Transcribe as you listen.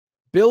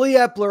Billy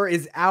Epler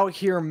is out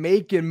here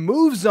making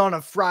moves on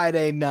a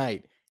Friday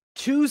night.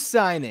 Two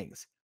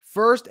signings.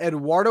 First,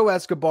 Eduardo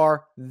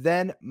Escobar,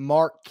 then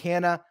Mark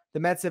Canha. The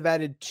Mets have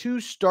added two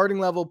starting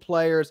level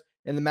players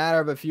in the matter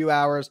of a few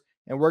hours,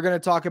 and we're going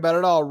to talk about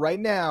it all right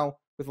now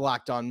with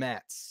Locked On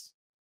Mets.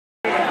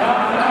 You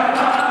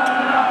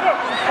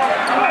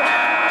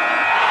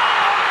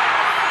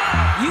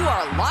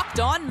are Locked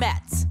On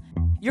Mets,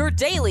 your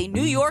daily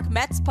New York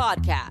Mets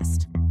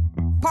podcast.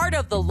 Part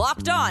of the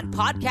Locked On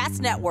Podcast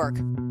Network,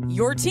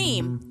 your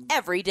team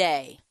every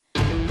day.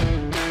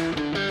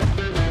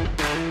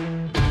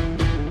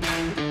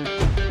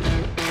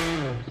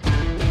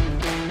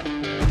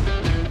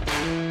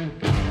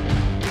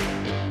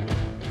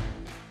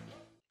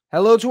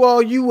 Hello to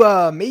all you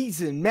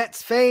amazing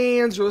Mets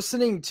fans. You're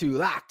listening to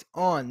Locked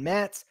On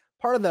Mets,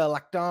 part of the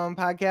Locked On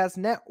Podcast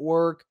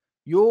Network,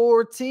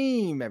 your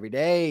team every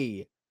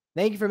day.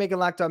 Thank you for making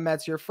Locked On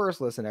Mets your first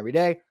listen every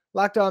day.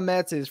 Locked On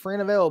Mets is free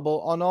and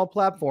available on all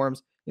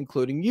platforms,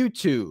 including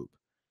YouTube.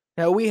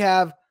 Now, we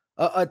have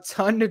a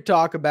ton to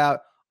talk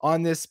about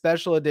on this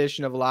special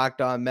edition of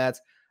Locked On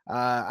Mets.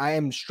 I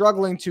am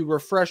struggling to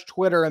refresh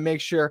Twitter and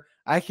make sure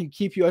I can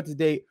keep you up to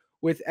date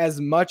with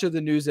as much of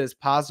the news as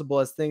possible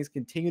as things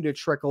continue to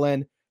trickle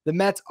in. The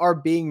Mets are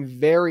being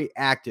very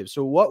active.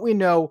 So what we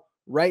know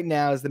right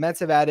now is the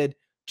Mets have added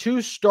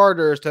two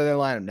starters to their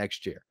lineup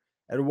next year,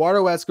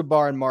 Eduardo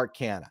Escobar and Mark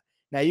Canha.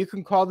 Now, you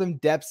can call them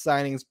depth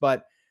signings,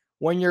 but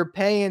when you're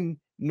paying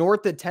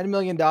north of $10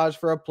 million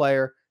for a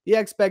player, the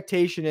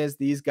expectation is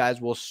these guys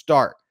will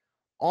start.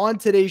 On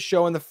today's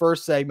show in the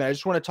first segment, I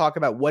just want to talk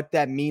about what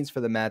that means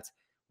for the Mets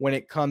when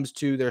it comes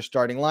to their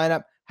starting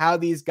lineup, how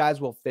these guys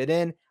will fit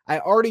in. I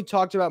already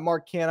talked about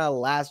Mark Canha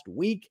last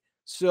week,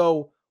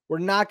 so we're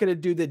not going to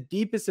do the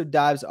deepest of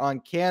dives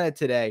on Canha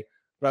today,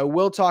 but I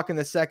will talk in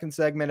the second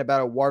segment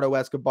about Eduardo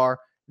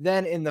Escobar.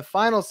 Then in the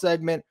final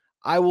segment,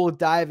 I will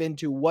dive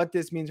into what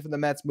this means for the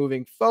Mets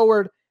moving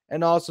forward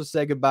and also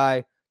say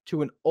goodbye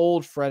to an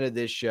old friend of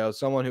this show,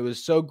 someone who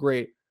was so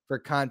great for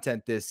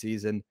content this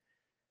season.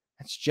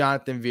 That's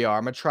Jonathan VR.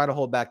 I'm going to try to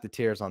hold back the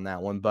tears on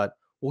that one, but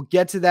we'll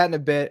get to that in a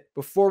bit.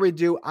 Before we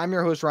do, I'm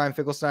your host, Ryan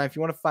Finkelstein. If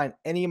you want to find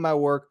any of my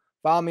work,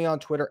 follow me on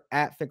Twitter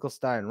at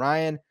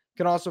FinkelsteinRyan. You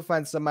can also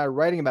find some of my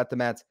writing about the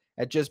Mets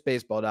at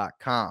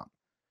justbaseball.com.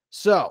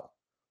 So,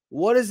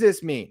 what does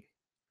this mean?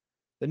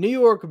 The New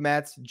York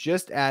Mets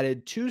just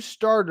added two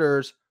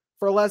starters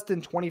for less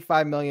than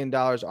 $25 million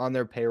on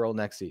their payroll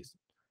next season.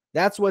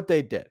 That's what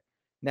they did.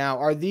 Now,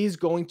 are these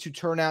going to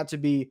turn out to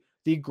be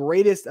the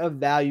greatest of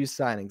value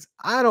signings?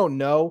 I don't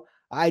know.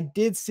 I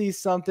did see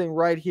something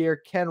right here.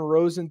 Ken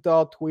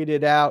Rosenthal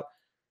tweeted out.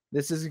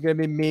 This isn't going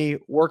to be me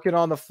working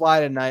on the fly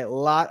tonight. A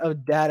lot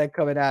of data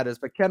coming at us.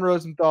 But Ken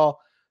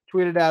Rosenthal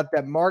tweeted out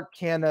that Mark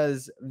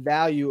Canha's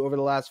value over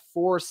the last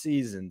four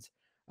seasons,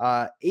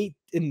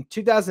 in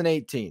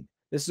 2018,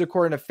 this is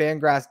according to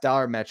Fangraphs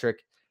Dollar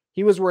Metric,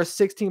 he was worth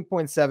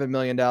 $16.7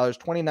 million.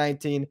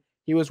 2019,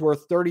 he was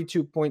worth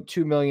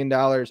 $32.2 million.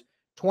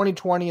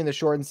 2020 in the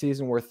shortened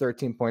season worth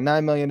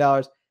 $13.9 million.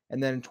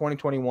 And then in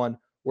 2021,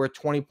 worth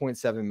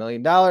 $20.7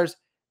 million.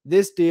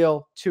 This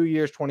deal, 2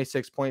 years,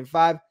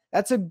 $26.5.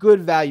 That's a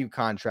good value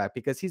contract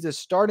because he's a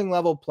starting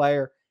level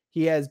player.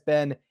 He has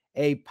been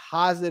a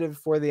positive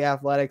for the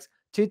Athletics.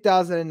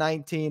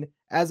 2019,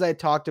 as I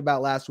talked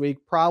about last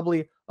week,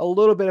 probably a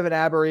little bit of an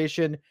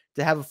aberration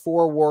to have a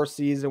 4-WAR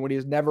season when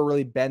he's never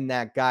really been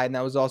that guy. And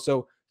that was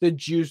also the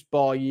juice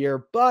ball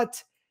year.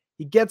 But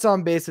he gets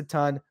on base a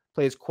ton,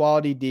 plays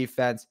quality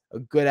defense, a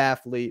good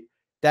athlete.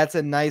 That's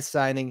a nice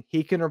signing.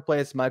 He can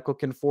replace Michael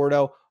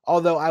Conforto,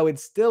 although I would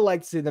still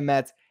like to see the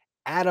Mets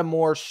add a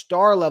more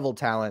star-level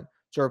talent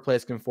to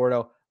replace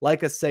Conforto,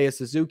 like a Seiya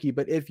Suzuki.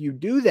 But if you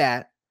do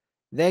that,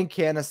 then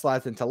Canha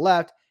slides into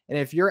left. And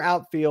if your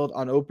outfield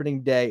on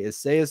opening day is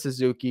Seiya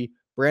Suzuki,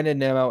 Brandon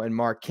Nimmo, and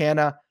Mark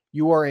Canha,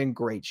 you are in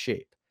great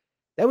shape.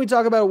 Then we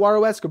talk about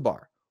Eduardo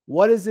Escobar.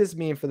 What does this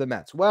mean for the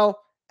Mets? Well,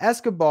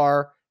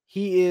 Escobar,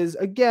 he is,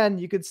 again,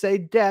 you could say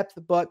depth,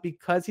 but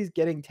because he's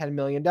getting $10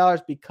 million,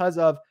 because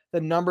of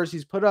the numbers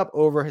he's put up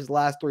over his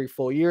last 3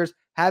 full years,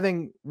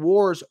 having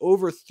WARs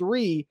over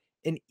 3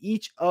 in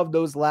each of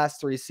those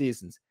last 3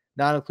 seasons,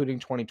 not including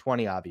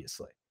 2020,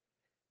 obviously.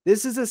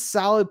 This is a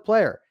solid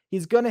player.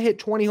 He's going to hit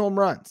 20 home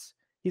runs.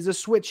 He's a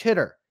switch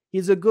hitter.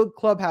 He's a good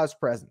clubhouse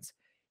presence.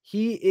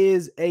 He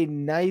is a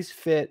nice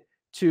fit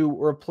to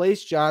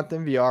replace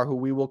Jonathan VR, who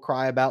we will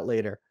cry about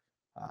later.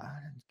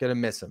 Going to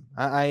miss him.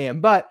 I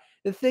am. But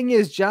the thing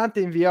is,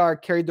 Jonathan VR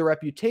carried the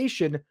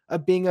reputation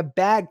of being a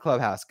bad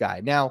clubhouse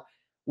guy. Now,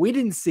 we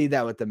didn't see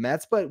that with the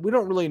Mets, but we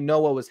don't really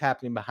know what was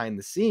happening behind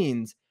the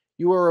scenes.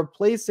 You are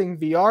replacing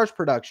VR's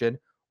production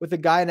with a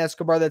guy in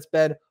Escobar that's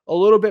been a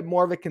little bit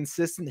more of a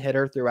consistent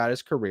hitter throughout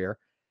his career.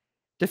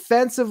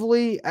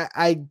 Defensively,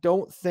 I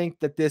don't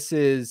think that this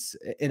is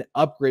an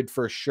upgrade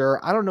for sure.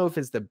 I don't know if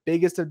it's the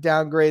biggest of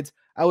downgrades.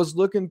 I was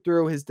looking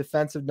through his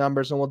defensive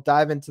numbers, and we'll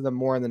dive into them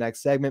more in the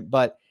next segment,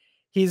 but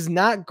he's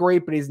not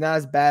great, but he's not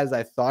as bad as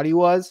I thought he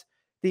was.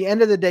 At the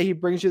end of the day, he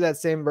brings you that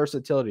same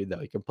versatility, though.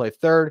 He can play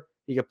third.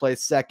 He can play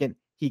second.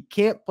 He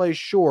can't play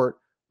short,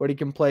 but he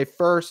can play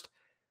first.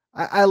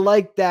 I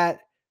like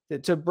that,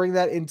 to bring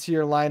that into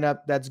your lineup.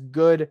 That's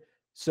good,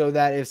 so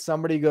that if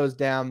somebody goes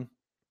down,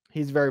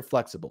 he's very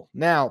flexible.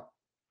 Now,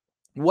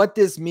 what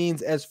this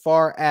means as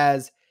far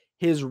as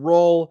his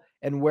role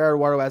and where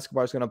Eduardo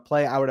Escobar is going to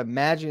play, I would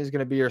imagine he's going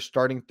to be your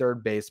starting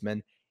third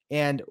baseman.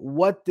 And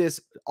what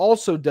this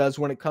also does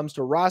when it comes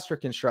to roster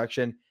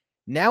construction,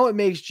 now it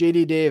makes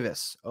JD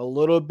Davis a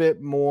little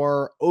bit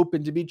more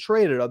open to be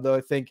traded, although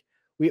I think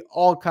we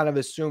all kind of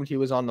assumed he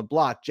was on the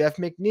block. Jeff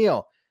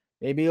McNeil,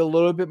 maybe a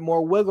little bit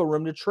more wiggle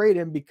room to trade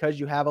him because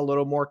you have a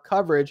little more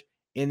coverage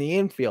in the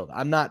infield.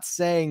 I'm not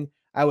saying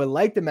I would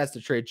like the Mets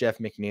to trade Jeff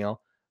McNeil,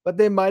 but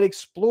they might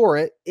explore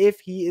it if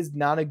he is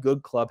not a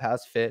good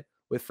clubhouse fit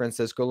with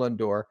Francisco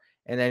Lindor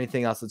and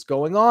anything else that's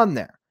going on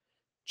there.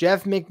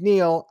 Jeff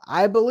McNeil,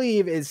 I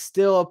believe, is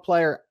still a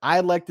player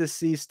I'd like to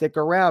see stick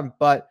around,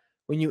 but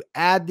when you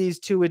add these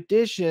two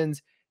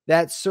additions,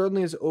 that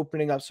certainly is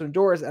opening up some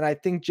doors, and I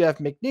think Jeff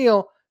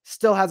McNeil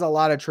still has a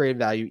lot of trade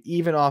value,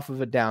 even off of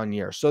a down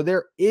year. So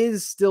there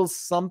is still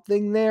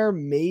something there,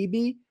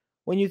 maybe,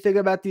 when you think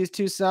about these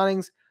two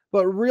signings,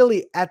 but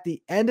really, at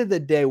the end of the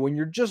day, when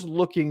you're just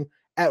looking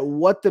at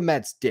what the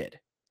Mets did,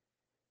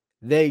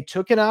 they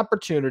took an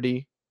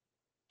opportunity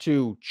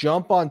to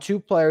jump on two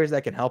players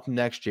that can help them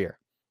next year,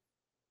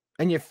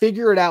 and you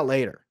figure it out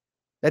later.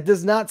 That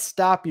does not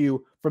stop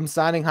you from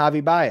signing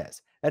Javier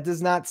Baez. That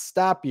does not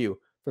stop you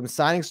from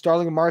signing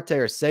Starling Marte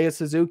or Seiya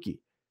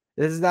Suzuki.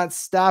 That does not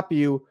stop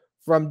you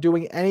from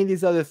doing any of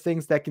these other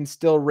things that can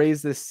still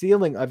raise the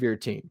ceiling of your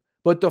team.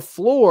 But the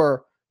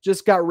floor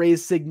just got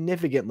raised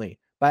significantly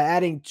by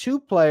adding two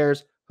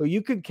players who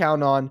you could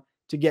count on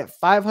to get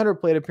 500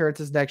 plate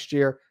appearances next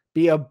year,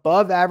 be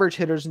above average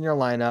hitters in your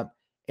lineup,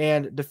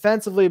 and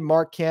defensively,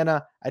 Mark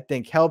Canha, I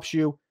think, helps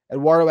you.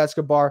 Eduardo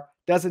Escobar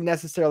doesn't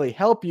necessarily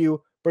help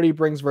you, but he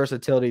brings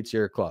versatility to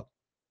your club.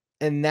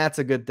 And that's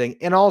a good thing.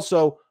 And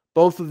also,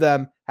 both of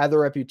them have the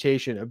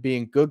reputation of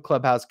being good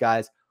clubhouse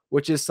guys,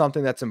 which is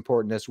something that's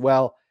important as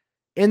well.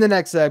 In the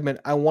next segment,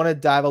 I want to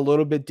dive a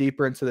little bit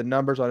deeper into the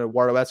numbers on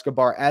Eduardo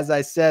Escobar. As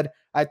I said,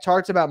 I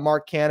talked about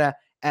Mark Canha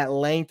at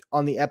length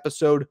on the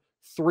episode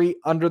 3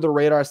 under the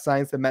radar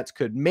signings the Mets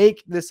could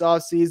make this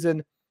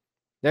offseason.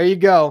 There you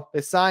go.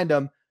 They signed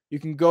him. You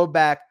can go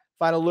back,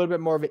 find a little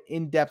bit more of an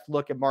in-depth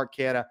look at Mark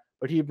Canha,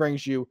 but he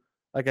brings you,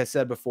 like I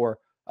said before,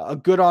 a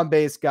good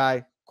on-base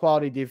guy,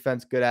 quality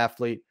defense, good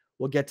athlete.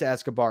 We'll get to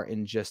Escobar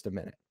in just a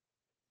minute.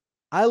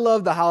 I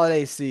love the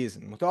holiday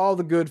season with all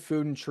the good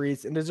food and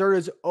treats, and dessert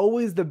is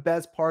always the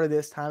best part of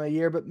this time of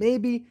year, but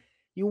maybe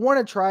you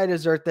want to try a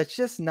dessert that's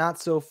just not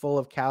so full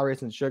of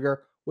calories and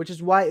sugar, which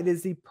is why it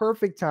is the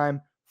perfect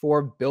time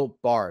for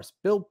Built Bars.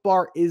 Built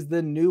Bar is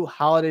the new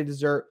holiday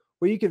dessert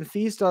where you can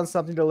feast on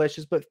something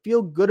delicious but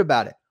feel good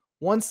about it.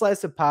 One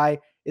slice of pie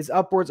is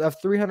upwards of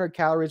 300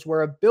 calories,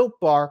 where a Built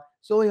Bar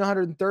is only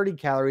 130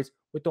 calories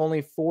with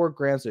only 4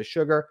 grams of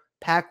sugar,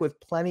 packed with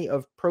plenty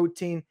of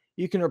protein.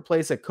 You can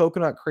replace a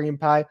coconut cream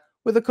pie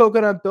with a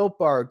coconut Built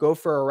Bar, or go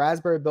for a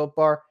raspberry Built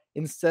Bar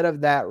instead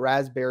of that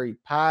raspberry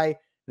pie.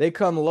 They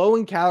come low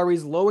in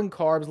calories, low in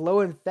carbs,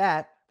 low in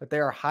fat, but they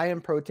are high in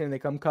protein. They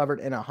come covered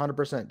in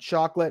 100%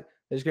 chocolate.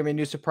 There's going to be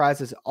new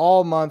surprises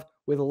all month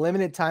with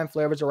limited time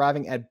flavors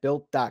arriving at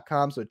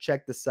built.com. So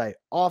check the site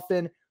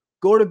often.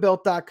 Go to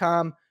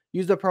built.com,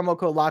 use the promo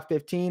code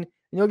LOCK15, and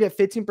you'll get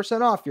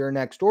 15% off your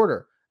next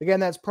order.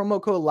 Again, that's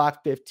promo code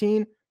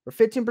LOCK15 for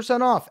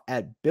 15% off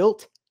at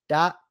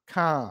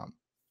built.com.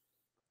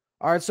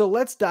 All right, so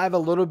let's dive a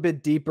little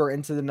bit deeper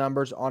into the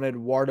numbers on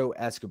Eduardo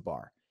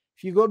Escobar.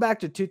 If you go back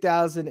to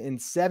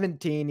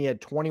 2017, he had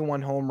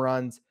 21 home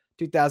runs.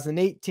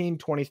 2018,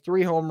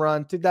 23 home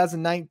runs.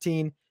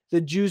 2019,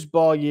 the juice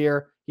ball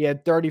year, he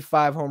had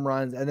 35 home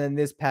runs. And then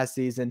this past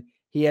season,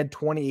 he had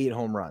 28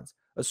 home runs.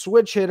 A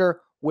switch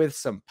hitter with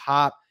some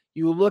pop.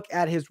 You look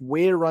at his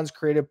weighted runs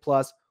created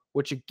plus,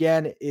 which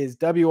again is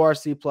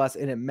WRC plus,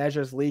 and it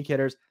measures league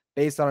hitters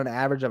based on an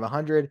average of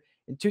 100.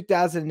 In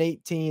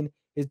 2018,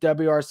 his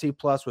WRC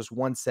plus was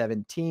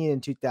 117.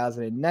 In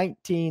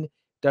 2019,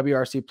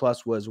 WRC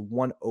plus was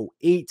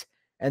 108.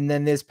 And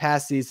then this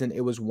past season,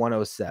 it was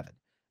 107.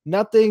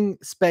 Nothing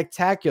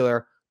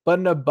spectacular, but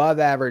an above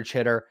average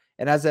hitter.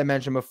 And as I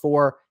mentioned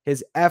before,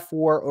 his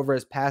F4 over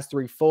his past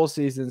 3 full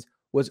seasons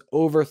was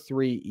over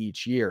 3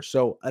 each year.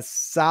 So a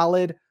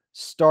solid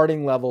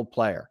starting level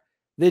player.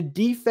 The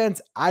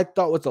defense I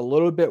thought was a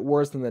little bit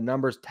worse than the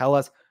numbers tell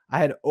us. I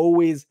had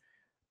always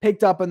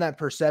picked up on that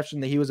perception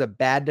that he was a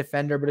bad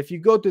defender, but if you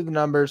go through the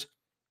numbers,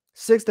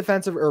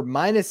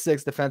 minus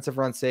 6 defensive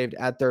runs saved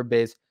at third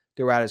base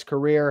throughout his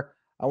career.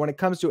 When it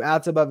comes to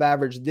outs above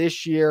average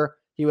this year,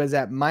 he was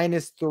at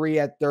 -3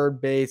 at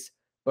third base,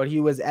 but he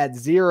was at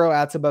 0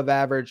 outs above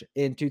average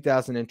in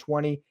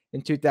 2020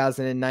 and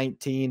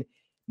 2019.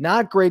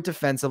 Not great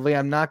defensively.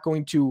 I'm not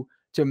going to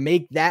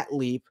make that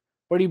leap,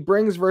 but he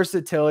brings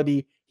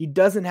versatility. He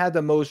doesn't have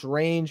the most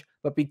range,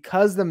 but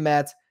because the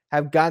Mets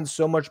have gotten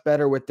so much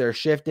better with their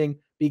shifting,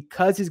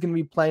 because he's going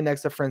to be playing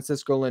next to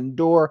Francisco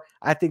Lindor,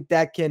 I think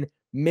that can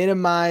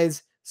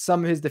minimize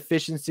some of his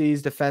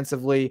deficiencies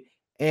defensively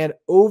And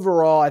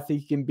overall, I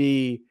think he can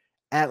be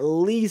at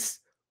least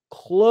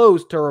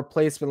close to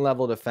replacement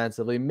level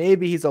defensively.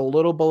 Maybe he's a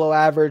little below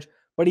average,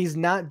 but he's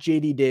not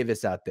JD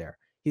Davis out there.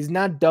 He's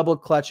not double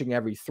clutching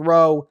every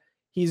throw.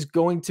 He's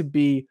going to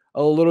be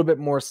a little bit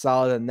more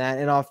solid than that.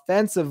 And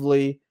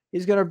offensively,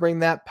 he's going to bring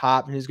that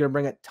pop and he's going to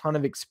bring a ton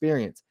of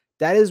experience.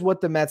 That is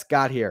what the Mets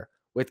got here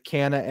with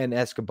Canha and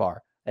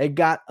Escobar. They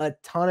got a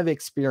ton of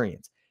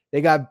experience. They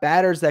got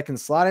batters that can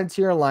slot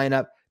into your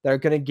lineup that are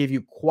going to give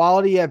you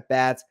quality at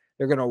bats.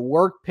 They're going to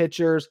work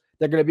pitchers.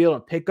 They're going to be able to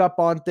pick up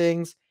on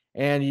things.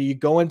 And you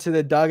go into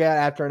the dugout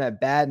after an at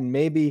bat, and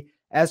maybe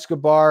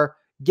Escobar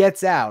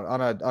gets out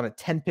on a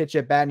 10 pitch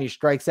at bat and he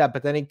strikes out,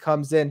 but then he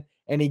comes in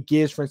and he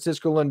gives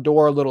Francisco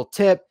Lindor a little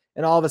tip,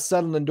 and all of a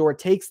sudden Lindor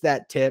takes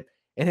that tip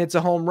and hits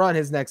a home run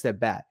his next at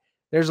bat.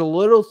 There's a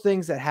little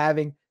things that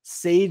having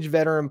sage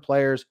veteran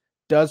players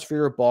does for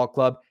your ball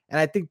club, and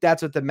I think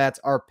that's what the Mets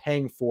are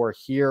paying for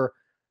here.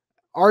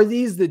 Are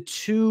these the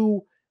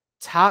two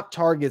top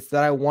targets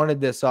that I wanted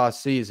this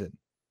offseason?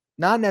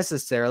 Not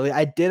necessarily.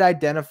 I did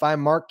identify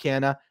Mark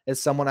Canha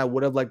as someone I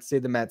would have liked to see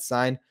the Mets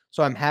sign,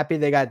 so I'm happy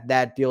they got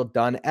that deal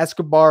done.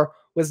 Escobar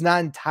was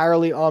not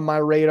entirely on my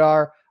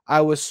radar.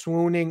 I was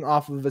swooning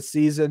off of a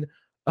season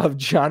of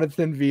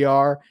Jonathan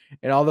VR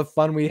and all the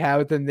fun we had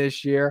with him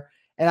this year,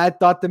 and I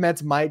thought the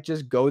Mets might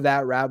just go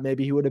that route.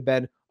 Maybe he would have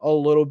been a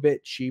little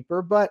bit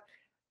cheaper, but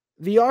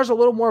VR is a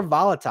little more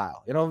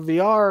volatile.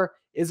 VR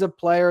is a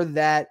player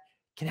that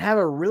can have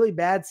a really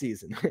bad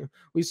season.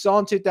 We saw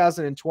in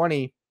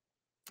 2020,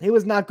 he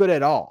was not good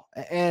at all.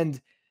 And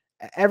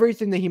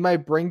everything that he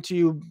might bring to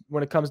you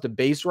when it comes to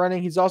base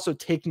running, he's also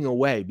taking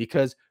away,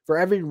 because for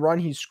every run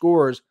he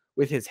scores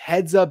with his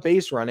heads up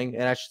base running,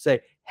 and I should say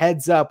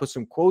heads up with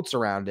some quotes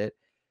around it,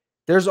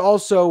 there's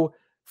also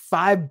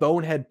 5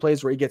 bonehead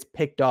plays where he gets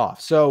picked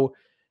off. So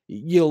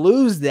you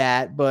lose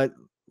that, but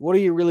what are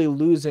you really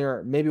losing,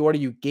 or maybe what are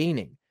you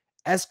gaining?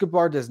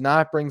 Escobar does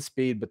not bring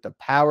speed, but the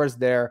power is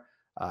there.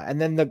 And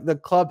then the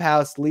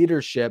clubhouse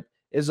leadership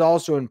is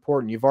also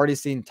important. You've already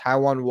seen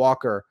Taijuan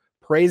Walker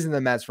praising the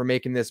Mets for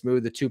making this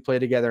move. The two play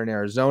together in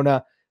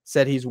Arizona,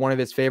 said he's one of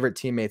his favorite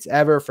teammates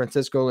ever.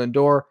 Francisco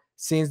Lindor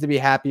seems to be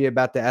happy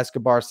about the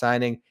Escobar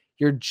signing.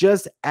 You're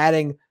just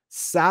adding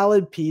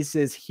solid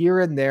pieces here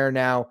and there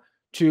now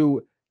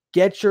to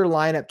get your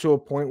lineup to a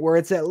point where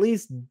it's at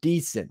least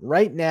decent.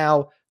 Right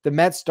now, the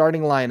Mets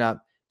starting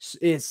lineup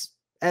is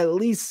at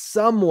least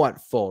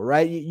somewhat full,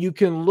 right? You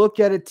can look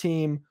at a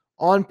team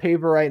on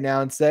paper right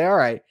now and say, all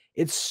right,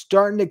 it's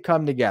starting to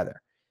come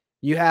together.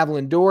 You have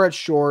Lindor at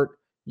short,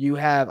 you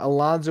have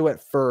Alonso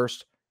at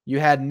first, you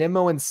had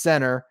Nimmo in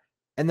center,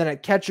 and then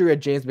at catcher you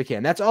had James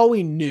McCann. That's all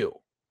we knew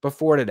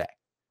before today.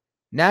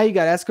 Now you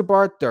got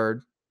Escobar at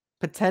third,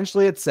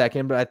 potentially at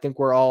second, but I think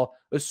we're all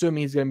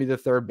assuming he's going to be the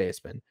third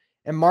baseman,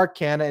 and Mark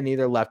Canha in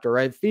either left or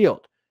right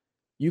field.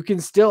 You can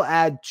still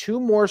add 2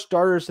 more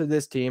starters to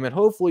this team and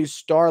hopefully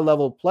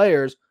star-level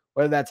players,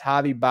 whether that's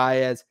Javier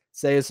Baez,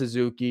 Seiya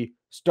Suzuki,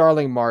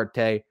 Starling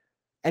Marte,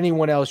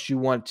 anyone else you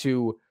want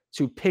to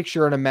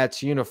picture in a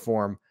Mets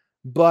uniform.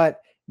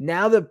 But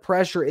now the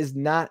pressure is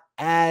not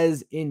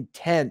as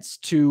intense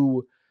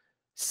to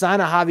sign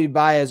a Javier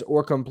Baez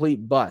or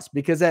complete bust,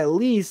 because at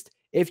least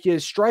if you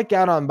strike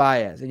out on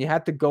Baez and you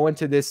have to go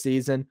into this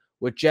season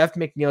with Jeff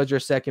McNeil as your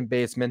second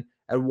baseman,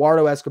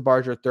 Eduardo Escobar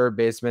as your third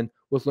baseman,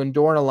 with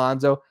Lindor and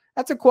Alonso,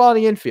 that's a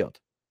quality infield.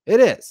 It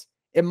is.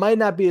 It might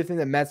not be the thing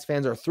that Mets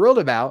fans are thrilled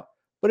about,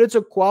 but it's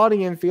a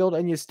quality infield,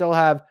 and you still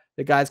have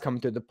the guys coming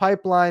through the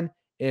pipeline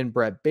in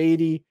Brett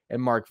Beatty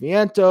and Mark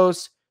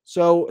Vientos.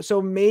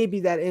 So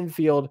maybe that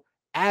infield,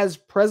 as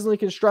presently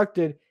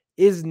constructed,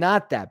 is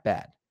not that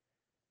bad.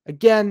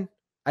 Again,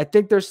 I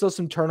think there's still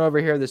some turnover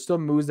here. There's still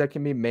moves that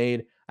can be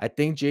made. I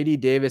think JD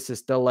Davis is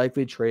still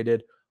likely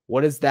traded.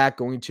 What is that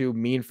going to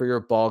mean for your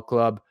ball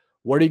club?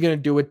 What are you going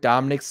to do with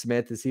Dominic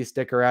Smith? Does he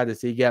stick around?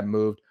 Does he get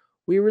moved?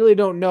 We really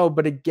don't know.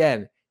 But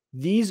again,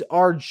 these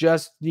are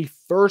just the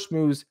first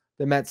moves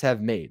the Mets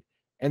have made.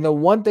 And the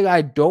one thing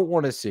I don't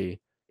want to see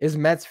is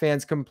Mets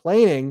fans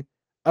complaining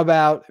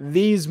about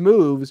these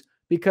moves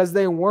because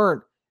they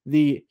weren't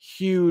the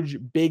huge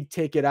big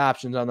ticket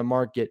options on the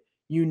market.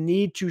 You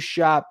need to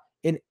shop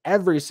in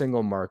every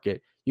single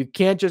market. You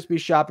can't just be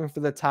shopping for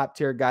the top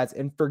tier guys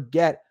and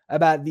forget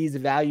about these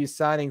value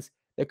signings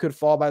that could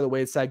fall by the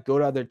wayside, go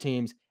to other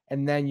teams,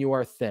 and then you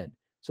are thin.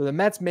 So the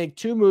Mets make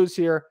 2 moves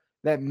here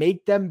that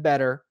make them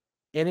better,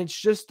 and it's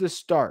just the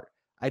start.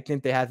 I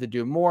think they have to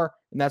do more,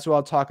 and that's what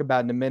I'll talk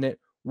about in a minute.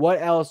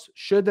 What else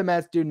should the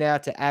Mets do now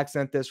to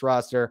accent this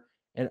roster?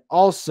 And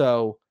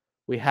also,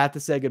 we have to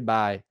say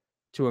goodbye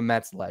to a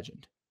Mets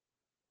legend.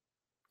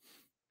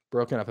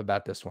 Broken up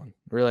about this one.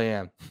 Really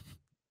am.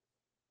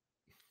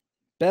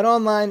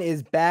 BetOnline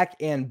is back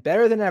and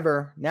better than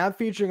ever, now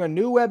featuring a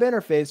new web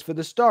interface for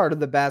the start of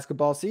the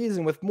basketball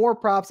season with more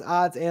props,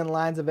 odds, and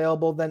lines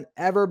available than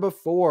ever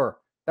before.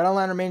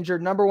 BetOnline remains your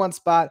 #1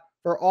 spot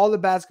for all the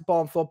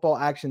basketball and football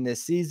action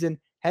this season.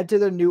 Head to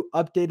their new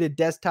updated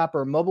desktop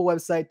or mobile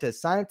website to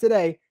sign up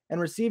today and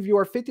receive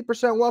your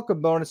 50% welcome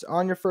bonus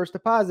on your first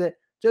deposit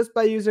just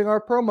by using our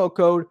promo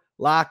code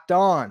Locked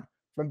On.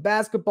 From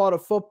basketball to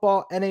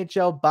football,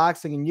 NHL,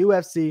 boxing, and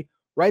UFC,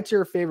 right to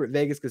your favorite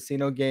Vegas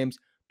casino games.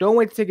 Don't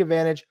wait to take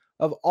advantage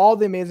of all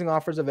the amazing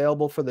offers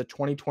available for the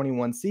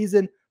 2021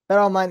 season.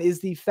 BetOnline is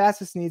the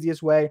fastest and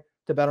easiest way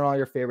to bet on all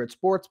your favorite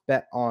sports.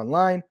 Bet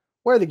online,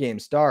 where the game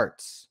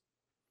starts.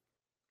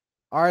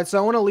 All right, so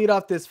I want to lead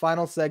off this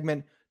final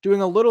segment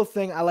doing a little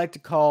thing I like to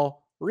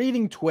call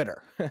reading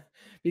Twitter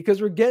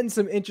because we're getting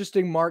some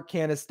interesting Mark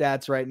Canha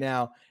stats right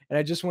now, and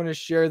I just want to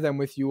share them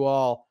with you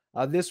all.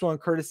 This one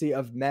courtesy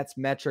of Mets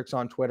Metrics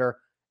on Twitter.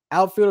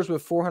 Outfielders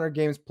with 400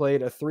 games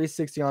played, a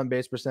 360 on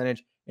base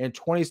percentage, and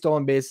 20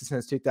 stolen bases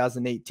since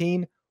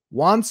 2018.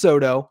 Juan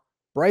Soto,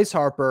 Bryce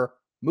Harper,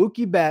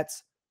 Mookie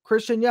Betts,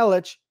 Christian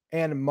Yelich,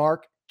 and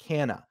Mark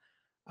Canha.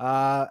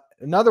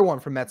 Another one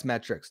from Mets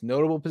Metrics.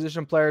 Notable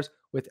position players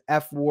with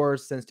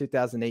F-WARs since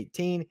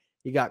 2018.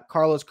 You got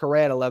Carlos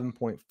Correa at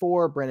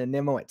 11.4, Brandon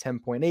Nimmo at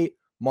 10.8,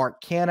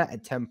 Mark Canha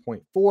at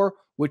 10.4,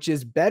 which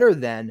is better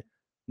than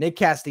Nick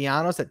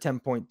Castellanos at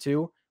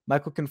 10.2,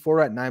 Michael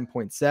Conforto at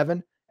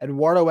 9.7,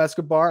 Eduardo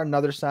Escobar,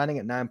 another signing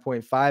at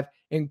 9.5,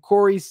 and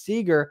Corey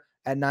Seager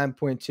at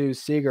 9.2.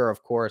 Seager,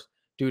 of course,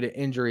 due to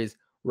injuries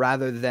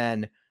rather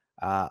than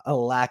a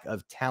lack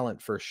of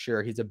talent for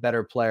sure. He's a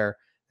better player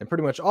than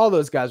pretty much all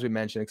those guys we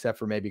mentioned, except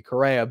for maybe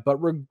Correa. But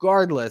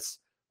regardless,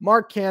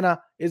 Mark Canha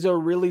is a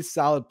really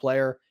solid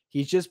player.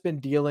 He's just been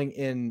dealing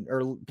in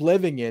or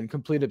living in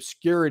complete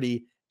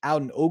obscurity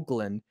out in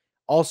Oakland,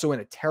 also in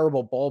a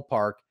terrible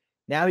ballpark.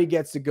 Now he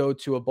gets to go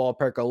to a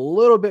ballpark a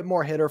little bit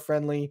more hitter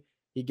friendly.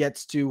 He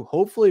gets to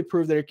hopefully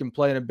prove that he can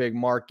play in a big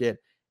market.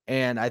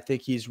 And I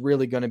think he's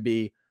really going to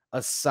be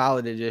a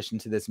solid addition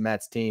to this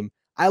Mets team.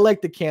 I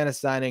like the Canha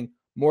signing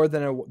more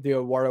than the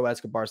Eduardo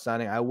Escobar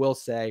signing. I will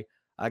say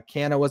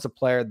Canha was a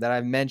player that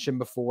I've mentioned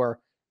before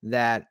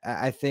that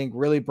I think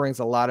really brings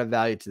a lot of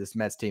value to this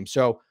Mets team.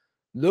 So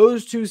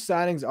those two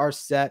signings are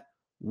set.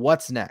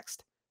 What's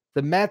next?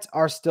 The Mets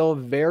are still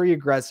very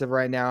aggressive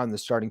right now in the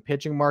starting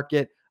pitching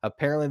market.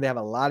 Apparently, they have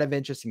a lot of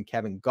interest in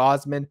Kevin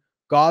Gausman.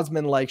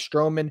 Gausman, like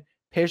Stroman,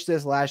 pitched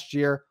this last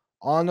year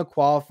on the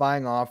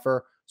qualifying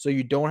offer, so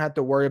you don't have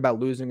to worry about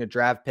losing a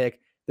draft pick.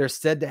 They're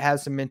said to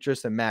have some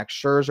interest in Max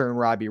Scherzer and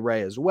Robbie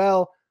Ray as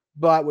well,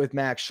 but with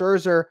Max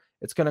Scherzer,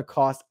 it's going to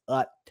cost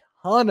a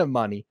ton of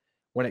money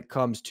when it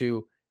comes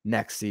to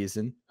next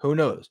season. Who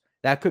knows?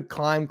 That could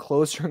climb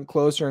closer and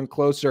closer and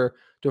closer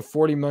to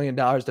 $40 million,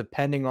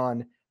 depending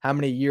on how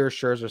many years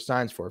Scherzer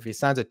signs for. If he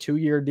signs a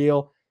 2-year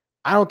deal,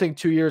 I don't think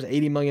 2 years,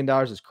 $80 million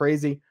is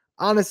crazy.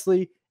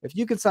 Honestly, if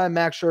you could sign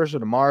Max Scherzer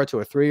tomorrow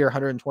to a 3-year,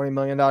 $120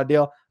 million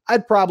deal,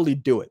 I'd probably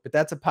do it. But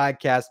that's a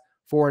podcast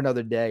for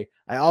another day.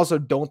 I also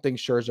don't think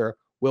Scherzer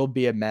will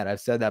be a Met. I've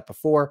said that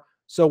before.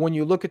 So when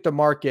you look at the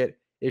market,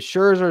 if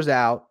Scherzer's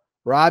out,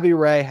 Robbie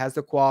Ray has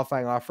the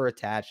qualifying offer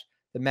attached.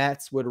 The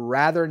Mets would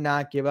rather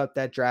not give up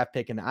that draft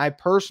pick. And I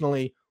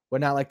personally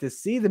would not like to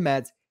see the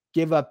Mets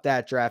give up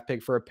that draft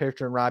pick for a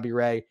pitcher in Robbie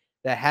Ray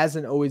that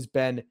hasn't always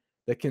been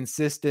the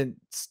consistent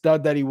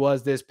stud that he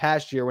was this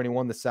past year when he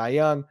won the Cy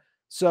Young.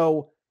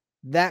 So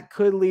that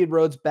could lead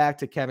roads back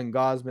to Kevin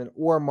Gausman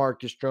or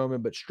Marcus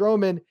Stroman. But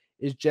Stroman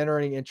is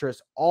generating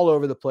interest all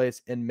over the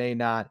place and may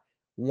not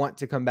want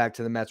to come back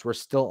to the Mets. We're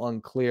still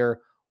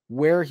unclear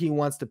where he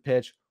wants to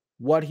pitch,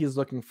 what he's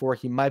looking for.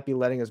 He might be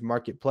letting his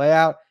market play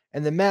out.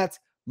 And the Mets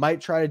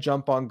might try to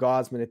jump on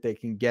Gausman if they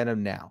can get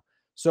him now.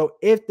 So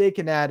if they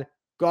can add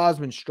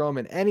Gausman,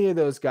 Stroman, any of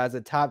those guys,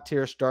 a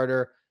top-tier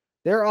starter,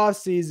 their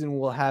offseason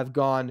will have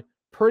gone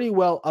pretty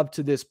well up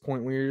to this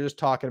point when you're just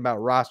talking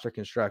about roster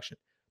construction.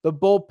 The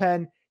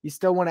bullpen, you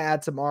still want to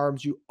add some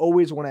arms. You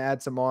always want to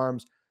add some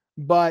arms.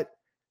 But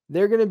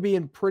they're going to be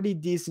in pretty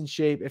decent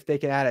shape if they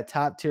can add a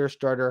top-tier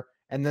starter,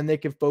 and then they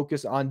can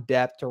focus on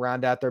depth to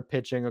round out their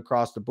pitching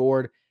across the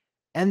board.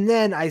 And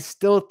then I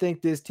still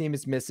think this team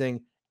is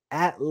missing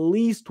at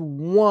least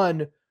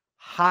one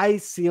high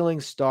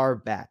ceiling star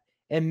bat.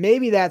 And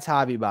maybe that's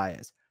Javier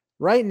Baez.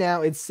 Right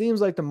now, it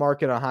seems like the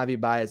market on Javier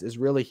Baez is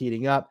really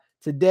heating up.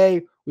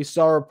 Today, we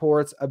saw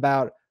reports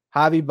about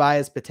Javier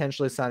Baez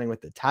potentially signing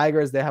with the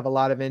Tigers. They have a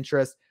lot of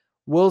interest.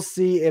 We'll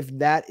see if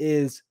that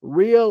is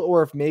real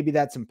or if maybe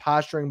that's some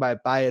posturing by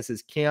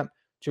Baez's camp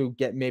to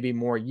get maybe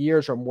more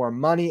years or more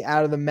money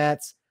out of the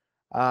Mets.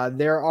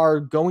 There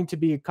are going to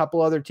be a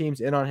couple other teams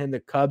in on him.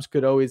 The Cubs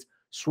could always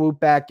swoop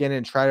back in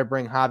and try to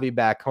bring Javi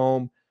back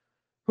home.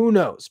 Who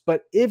knows?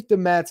 But if the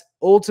Mets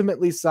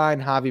ultimately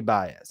sign Javi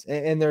Baez,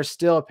 and there's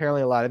still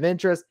apparently a lot of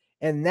interest,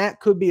 and that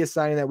could be a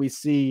signing that we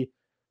see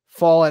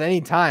fall at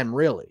any time,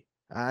 really.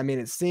 I mean,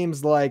 it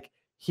seems like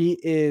he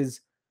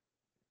is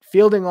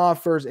fielding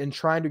offers and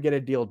trying to get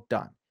a deal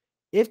done.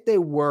 If they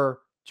were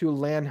to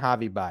land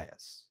Javi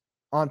Baez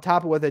on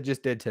top of what they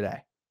just did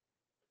today,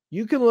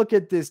 you can look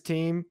at this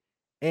team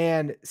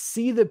and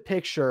see the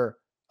picture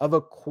of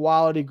a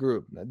quality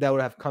group that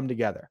would have come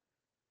together.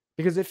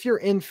 Because if your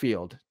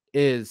infield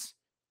is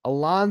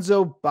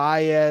Alonso,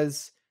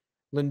 Baez,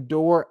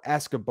 Lindor,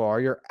 Escobar,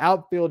 your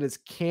outfield is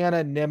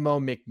Canha, Nimmo,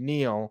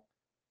 McNeil,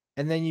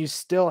 and then you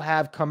still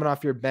have coming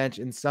off your bench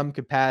in some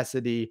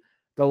capacity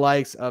the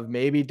likes of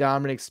maybe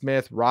Dominic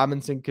Smith,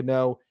 Robinson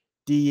Cano,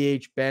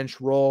 DH bench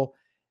role.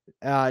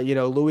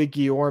 Louis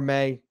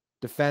Guillorme,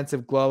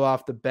 defensive glove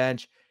off the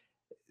bench.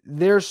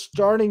 They're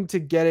starting to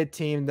get a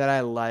team that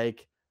I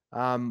like.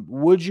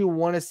 Would you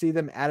want to see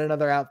them add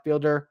another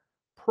outfielder?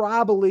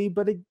 Probably,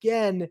 but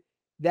again,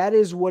 that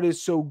is what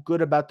is so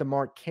good about the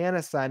Mark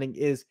Canha signing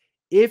is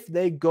if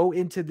they go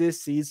into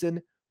this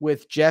season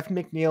with Jeff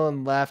McNeil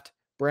in left,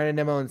 Brandon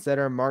Nimmo in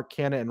center, Mark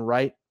Canha in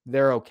right,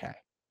 they're okay.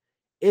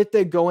 If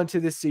they go into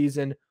this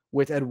season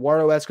with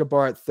Eduardo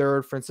Escobar at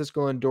third,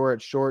 Francisco Lindor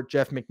at short,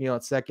 Jeff McNeil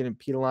at second, and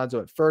Pete Alonso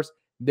at first,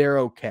 they're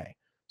okay.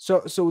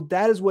 So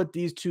that is what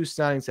these two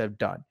signings have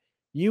done.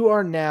 You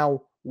are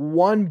now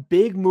one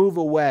big move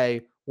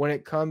away when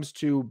it comes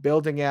to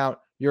building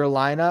out your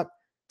lineup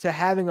to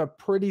having a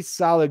pretty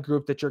solid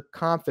group that you're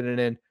confident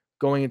in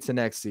going into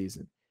next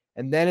season.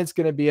 And then it's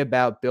going to be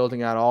about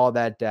building out all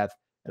that depth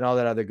and all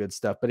that other good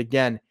stuff. But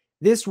again,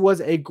 this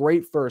was a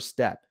great first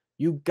step.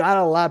 You got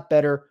a lot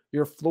better.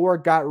 Your floor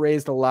got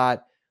raised a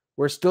lot.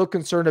 We're still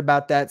concerned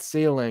about that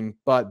ceiling,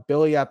 but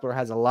Billy Epler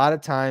has a lot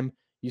of time.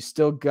 You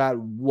still got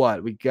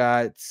what? We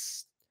got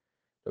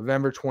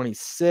November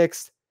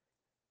 26th,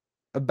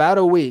 about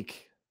a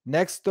week.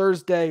 Next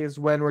Thursday is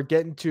when we're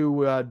getting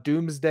to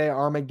Doomsday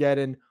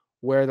Armageddon,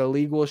 where the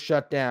league will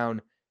shut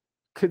down.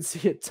 Could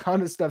see a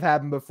ton of stuff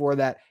happen before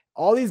that.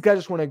 All these guys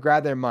just want to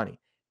grab their money.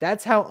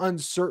 That's how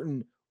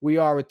uncertain we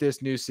are with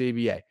this new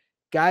CBA.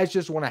 Guys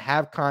just want to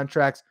have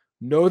contracts,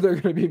 know they're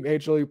going to be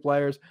major league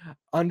players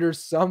under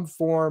some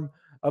form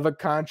of a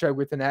contract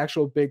with an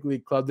actual big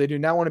league club. They do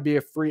not want to be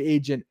a free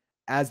agent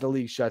as the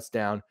league shuts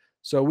down.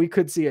 So we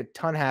could see a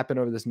ton happen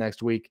over this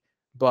next week.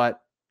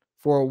 But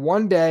for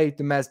one day,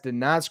 the Mets did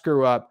not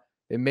screw up.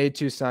 They made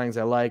two signings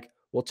I like.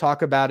 We'll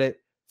talk about it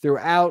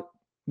throughout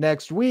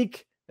next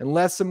week.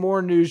 Unless some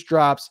more news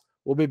drops,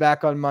 we'll be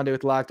back on Monday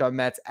with Locked On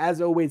Mets.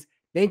 As always,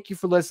 thank you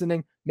for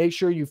listening. Make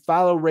sure you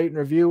follow, rate, and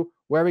review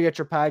wherever you get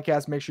your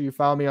podcast. Make sure you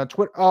follow me on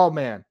Twitter. Oh,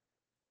 man.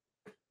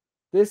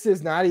 This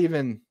is not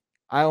even,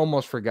 I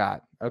almost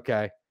forgot.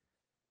 Okay.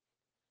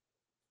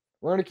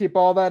 We're going to keep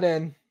all that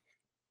in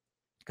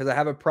because I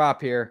have a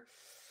prop here.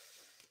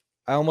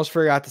 I almost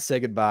forgot to say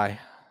goodbye.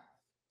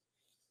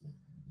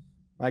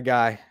 My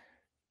guy,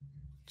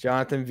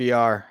 Jonathan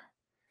VR.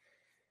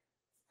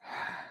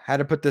 Had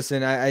to put this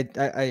in.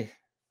 I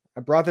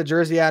brought the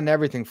jersey out and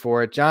everything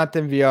for it.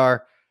 Jonathan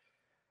VR.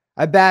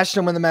 I bashed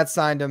him when the Mets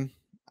signed him.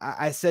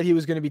 I said he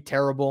was going to be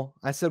terrible.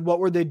 I said, what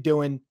were they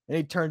doing? And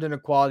he turned in a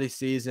quality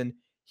season.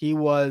 He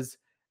was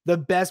the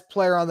best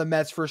player on the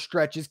Mets for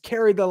stretches,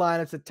 carried the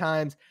lineups at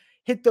times,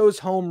 hit those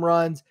home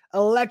runs,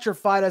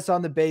 electrified us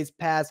on the base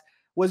pass,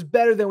 was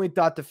better than we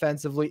thought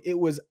defensively. It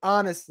was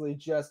honestly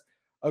just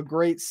a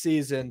great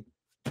season.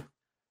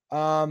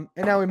 And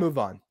now we move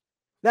on.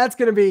 That's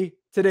going to be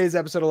today's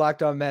episode of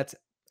Locked On Mets.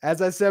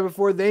 As I said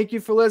before, thank you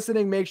for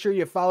listening. Make sure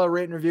you follow,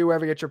 rate, and review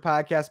wherever you get your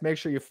podcast. Make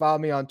sure you follow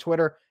me on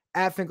Twitter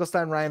at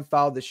Finkelstein Ryan.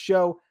 Follow the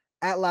show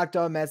at Locked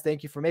On Mets.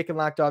 Thank you for making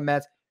Locked On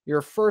Mets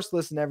your first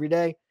listen every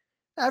day.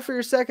 After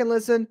your second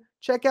listen,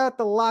 check out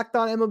the Locked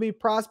On MLB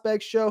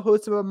Prospects show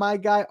hosted by my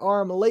guy,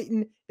 Aram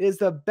Layton. It is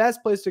the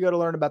best place to go to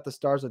learn about the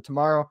stars of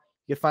tomorrow.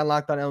 You can find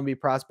Locked On MLB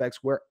Prospects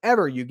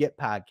wherever you get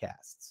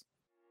podcasts.